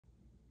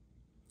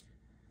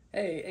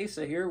Hey,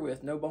 Asa here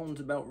with No Bones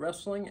About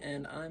Wrestling,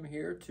 and I'm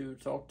here to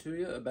talk to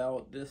you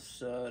about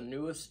this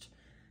newest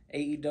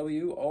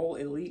AEW All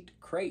Elite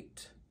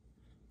crate.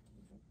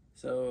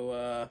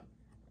 So,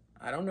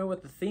 I don't know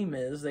what the theme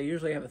is. They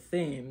usually have a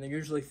theme. They're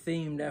usually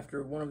themed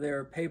after one of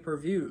their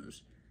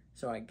pay-per-views.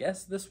 So I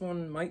guess this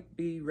one might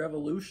be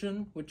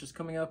Revolution, which is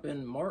coming up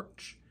in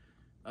March,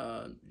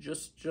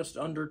 just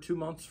under 2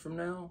 months from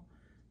now,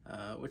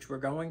 which we're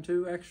going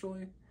to,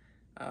 actually.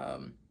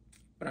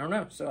 But I don't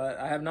know, so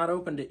I have not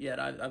opened it yet.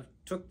 I've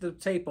took the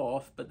tape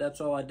off, but that's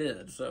all I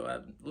did. So I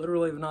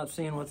literally have not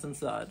seen what's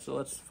inside. So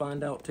let's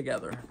find out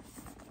together.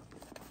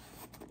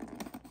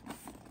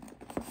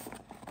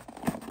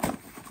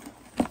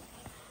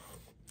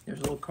 There's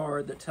a little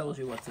card that tells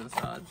you what's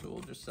inside, so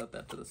we'll just set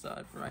that to the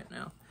side for right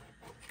now.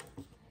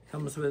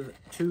 Comes with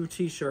 2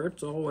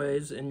 t-shirts,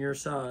 always in your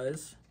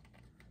size.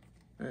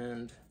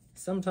 And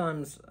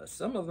sometimes,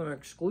 some of them are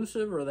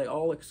exclusive, or are they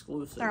all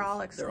exclusive? They're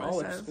all exclusive. They're all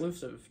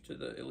exclusive to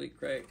the Elite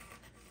Crate.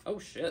 Oh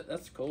shit,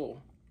 that's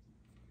cool.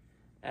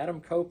 Adam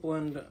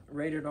Copeland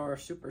Rated R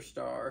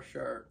Superstar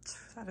shirt.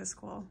 That is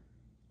cool.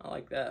 I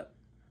like that.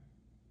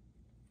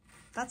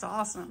 That's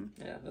awesome.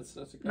 Yeah, that's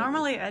a good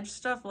Normally Edge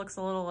stuff looks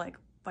a little like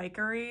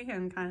bikery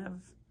and kind of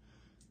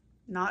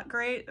not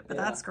great, but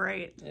that's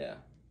great. Yeah,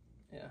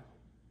 yeah.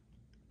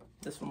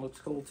 This one looks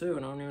cool too,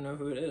 and I don't even know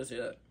who it is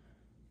yet.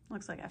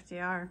 Looks like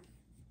FTR.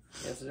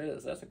 Yes, it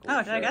is. That's a cool Oh,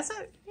 shirt. did I guess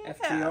it? Yeah.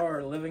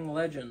 FTR Living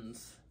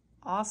Legends.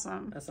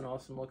 Awesome. That's an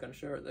awesome looking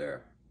shirt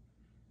there.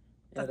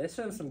 Yeah, they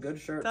sent some good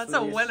shirts. That's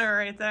a winner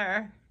right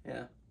there.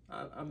 Yeah,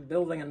 I'm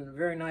building a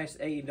very nice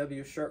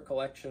AEW shirt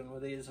collection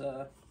with these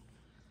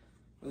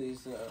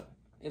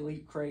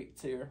Elite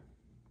crates here.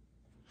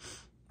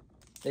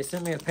 They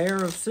sent me a pair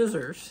of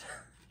scissors.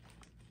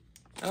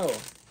 Oh,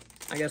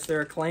 I guess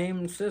they're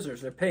acclaimed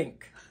scissors. They're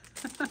pink.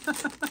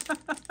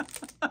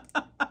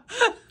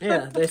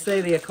 Yeah, they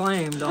say the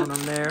acclaimed on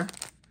them there.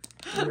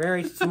 In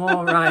very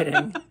small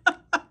writing.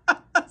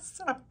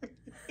 Sorry.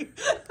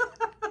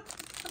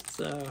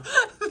 So,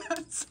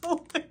 that's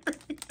hilarious.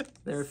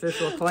 they're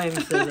official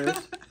acclaimed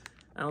scissors.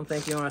 I don't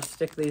think you want to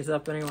stick these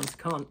up anyone's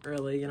cunt,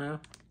 really, you know?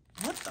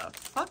 What the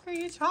fuck are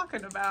you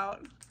talking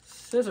about?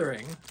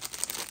 Scissoring.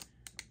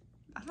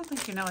 I don't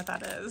think you know what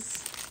that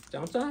is.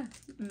 Don't I?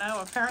 No,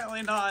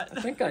 apparently not.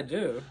 I think I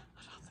do.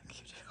 I don't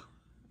think you do.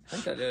 I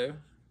think I do.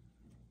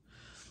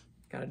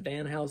 Got a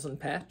Danhausen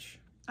patch.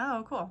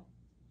 Oh, cool.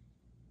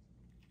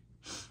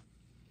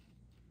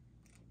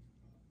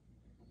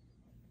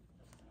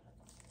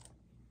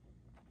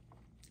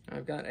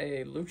 I've got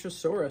a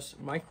Luchasaurus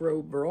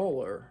Micro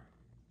Brawler.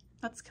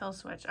 That's Kill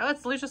Switch. Oh,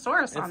 it's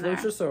Luchasaurus on there.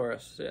 It's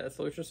Luchasaurus. Yeah, it's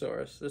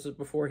Luchasaurus. This is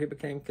before he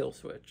became Kill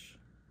Switch.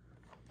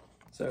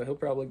 So he'll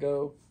probably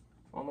go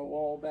on the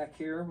wall back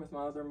here with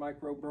my other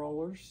Micro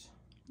Brawlers.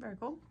 Very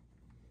cool.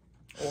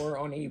 Or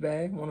on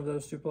eBay, one of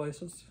those 2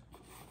 places.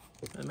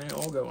 They may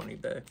all go on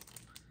eBay.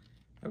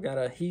 I've got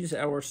a He's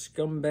Our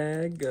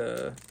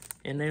Scumbag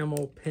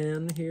enamel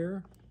pin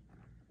here.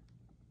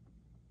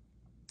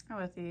 Oh,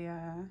 with the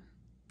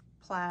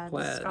plaid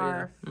Yeah.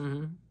 scarf.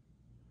 Mm-hmm.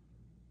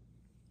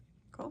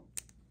 Cool.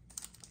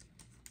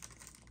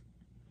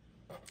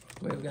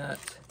 We've got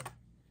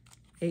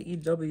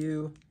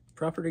AEW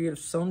property of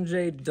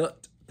Sanjay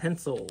Dutt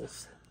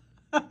pencils.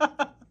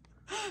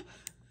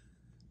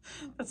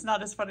 That's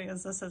not as funny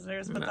as the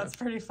scissors, but No. that's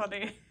pretty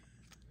funny.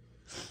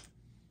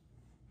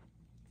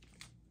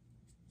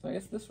 So I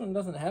guess this one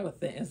doesn't have a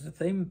theme. Is the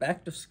theme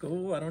back to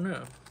school? I don't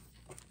know.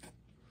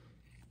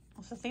 Well,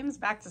 if the theme's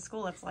back to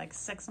school, it's like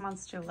 6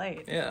 months too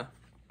late. Yeah.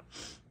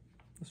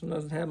 This one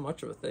doesn't have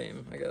much of a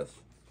theme, I guess.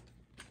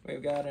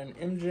 We've got an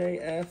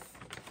MJF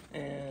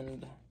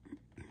and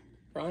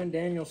Bryan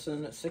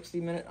Danielson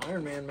 60-minute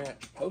Iron Man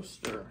match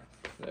poster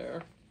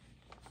there.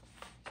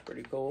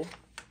 Pretty cool.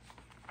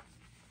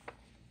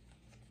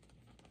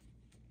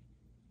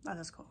 That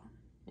is cool.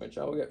 Which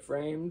I will get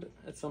framed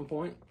at some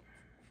point.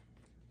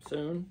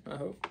 Soon, I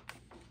hope.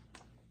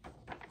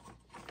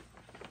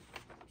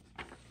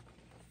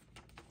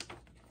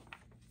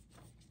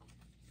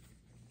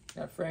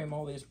 Gotta frame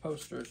all these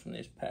posters from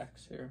these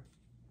packs here.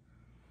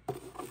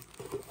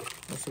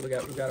 So we've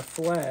got a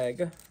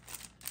flag.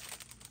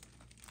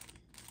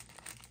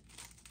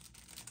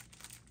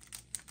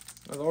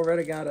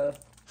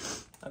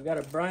 I've got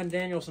a Bryan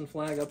Danielson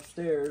flag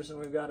upstairs, and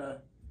we've got a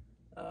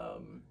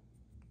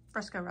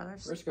Briscoe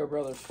Brothers. Briscoe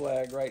Brothers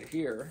flag right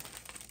here.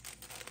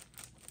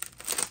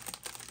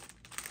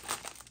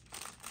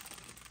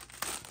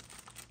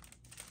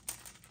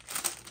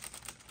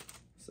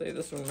 See,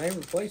 this one may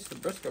replace the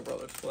Briscoe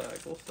Brothers flag.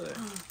 We'll see.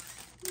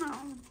 No.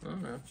 I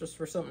don't know, just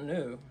for something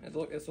new.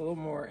 It's a little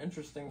more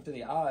interesting to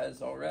the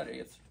eyes already.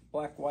 It's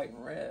black, white,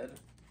 and red.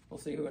 We'll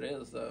see who it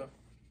is, though.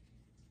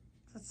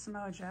 Is it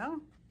Samoa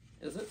Joe?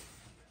 Is it?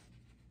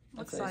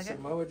 Looks It's a like it.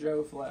 Samoa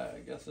Joe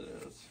flag. Yes, it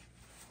is.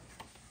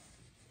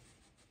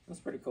 That's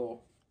pretty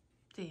cool.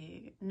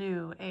 The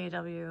new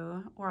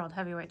AEW World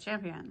Heavyweight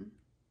Champion.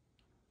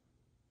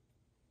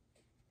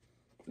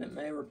 It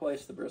may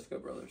replace the Briscoe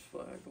Brothers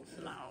flag. We'll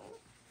see. No.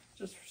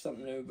 Just for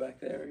something new back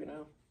there, you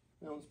know.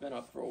 That one's been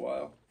up for a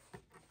while.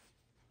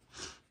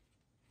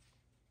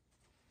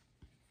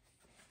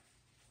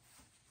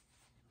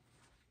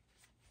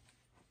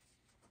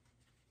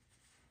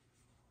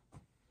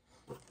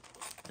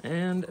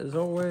 And as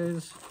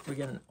always, we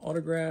get an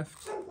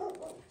autographed.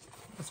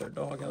 That's our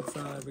dog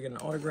outside. We get an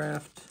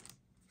autographed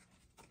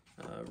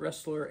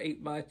wrestler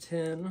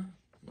 8x10.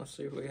 Let's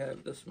see who we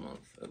have this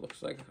month. It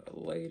looks like a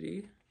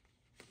lady.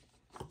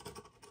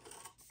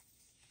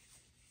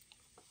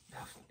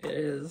 It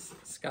is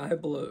Sky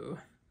Blue.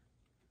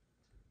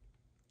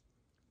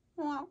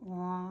 Wah,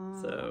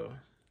 wah. So I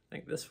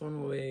think this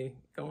one will be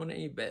going to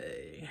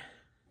eBay.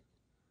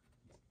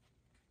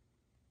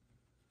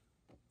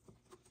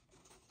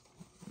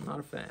 Not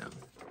a fan.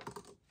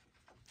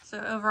 So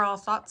overall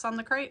thoughts on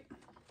the crate?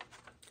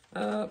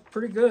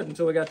 Pretty good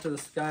until we got to the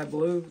Sky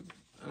Blue.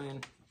 I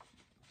mean,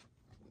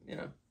 you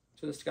know,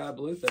 to the Sky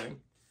Blue thing.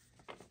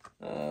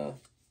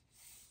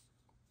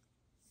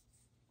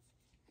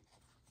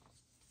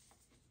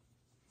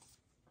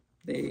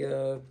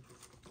 The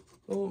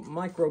little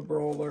micro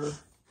brawler.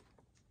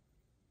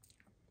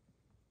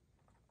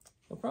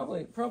 They'll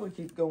probably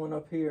keep going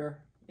up here,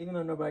 even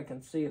though nobody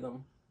can see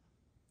them.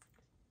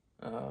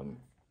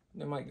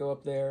 They might go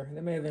up there.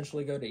 They may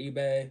eventually go to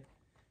eBay.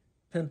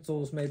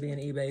 Pencils may be an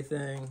eBay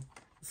thing.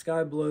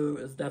 Sky Blue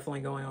is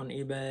definitely going on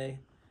eBay.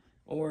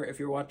 Or if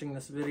you're watching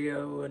this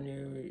video and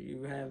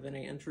you have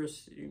any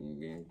interest,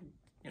 you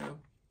know,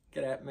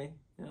 get at me.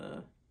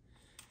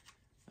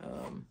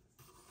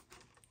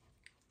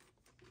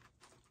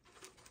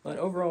 But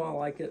overall, I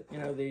like it. You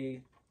know,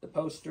 the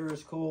poster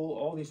is cool.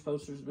 All these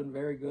posters have been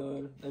very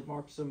good. They've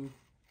marked some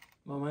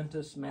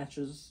momentous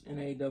matches in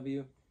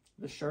AEW.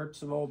 The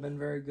shirts have all been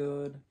very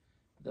good.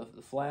 The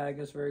flag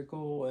is very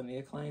cool, and the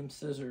Acclaimed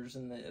scissors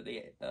and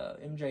the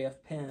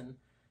MJF pin,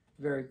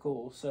 very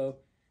cool. So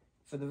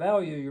for the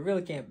value, you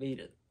really can't beat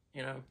it.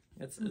 You know,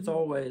 it's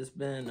always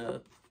been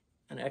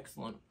an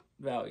excellent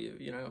value.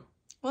 You know.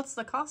 What's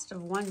the cost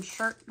of one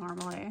shirt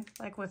normally,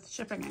 like with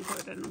shipping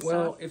included and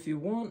Well, stuff? if you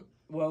want,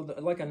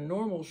 like a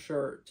normal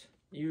shirt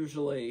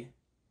usually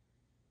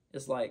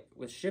is like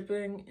with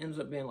shipping ends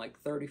up being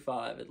like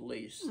 $35 at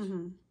least.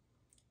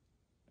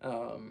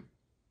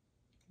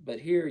 But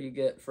here you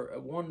get for a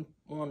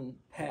one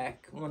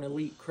pack, one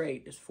elite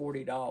crate is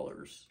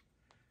 $40,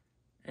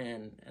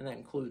 and that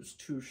includes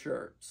 2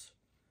 shirts.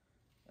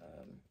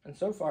 And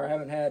so far I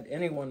haven't had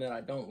anyone that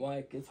I don't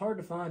like. It's hard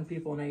to find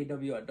people in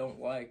AEW I don't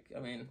like. I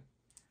mean,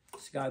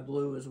 Sky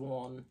Blue is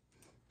one.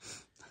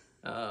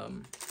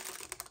 I'm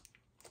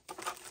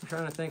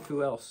trying to think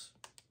who else.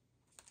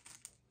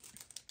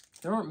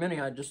 There aren't many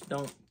I just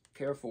don't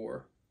care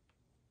for.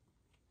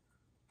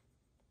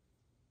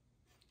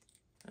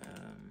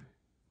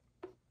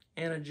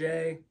 Anna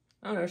Jay,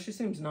 I don't know. She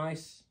seems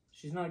nice.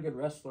 She's not a good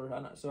wrestler,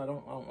 so I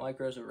don't like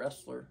her as a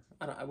wrestler.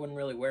 I wouldn't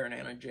really wear an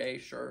Anna Jay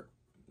shirt.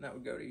 That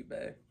would go to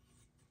eBay.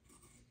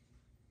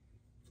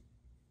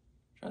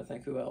 Trying to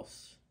think who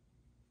else.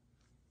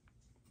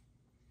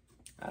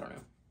 I don't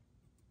know.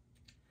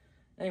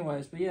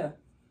 Anyways, but yeah,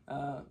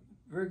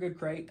 very good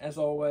crate as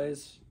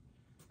always.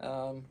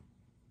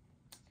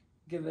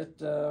 Give it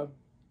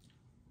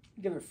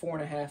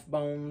 4.5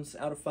 bones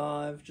out of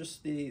 5.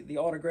 Just the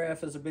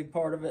autograph is a big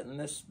part of it, and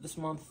this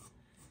month,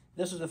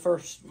 this is the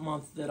first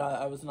month that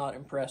I was not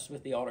impressed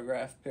with the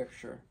autograph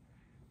picture.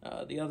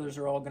 The others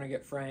are all going to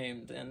get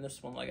framed, and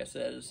this one, like I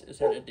said, is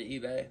headed to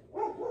eBay.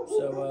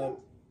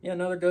 So, yeah,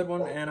 another good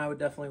one, and I would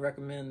definitely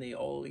recommend the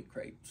All Elite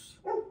crates.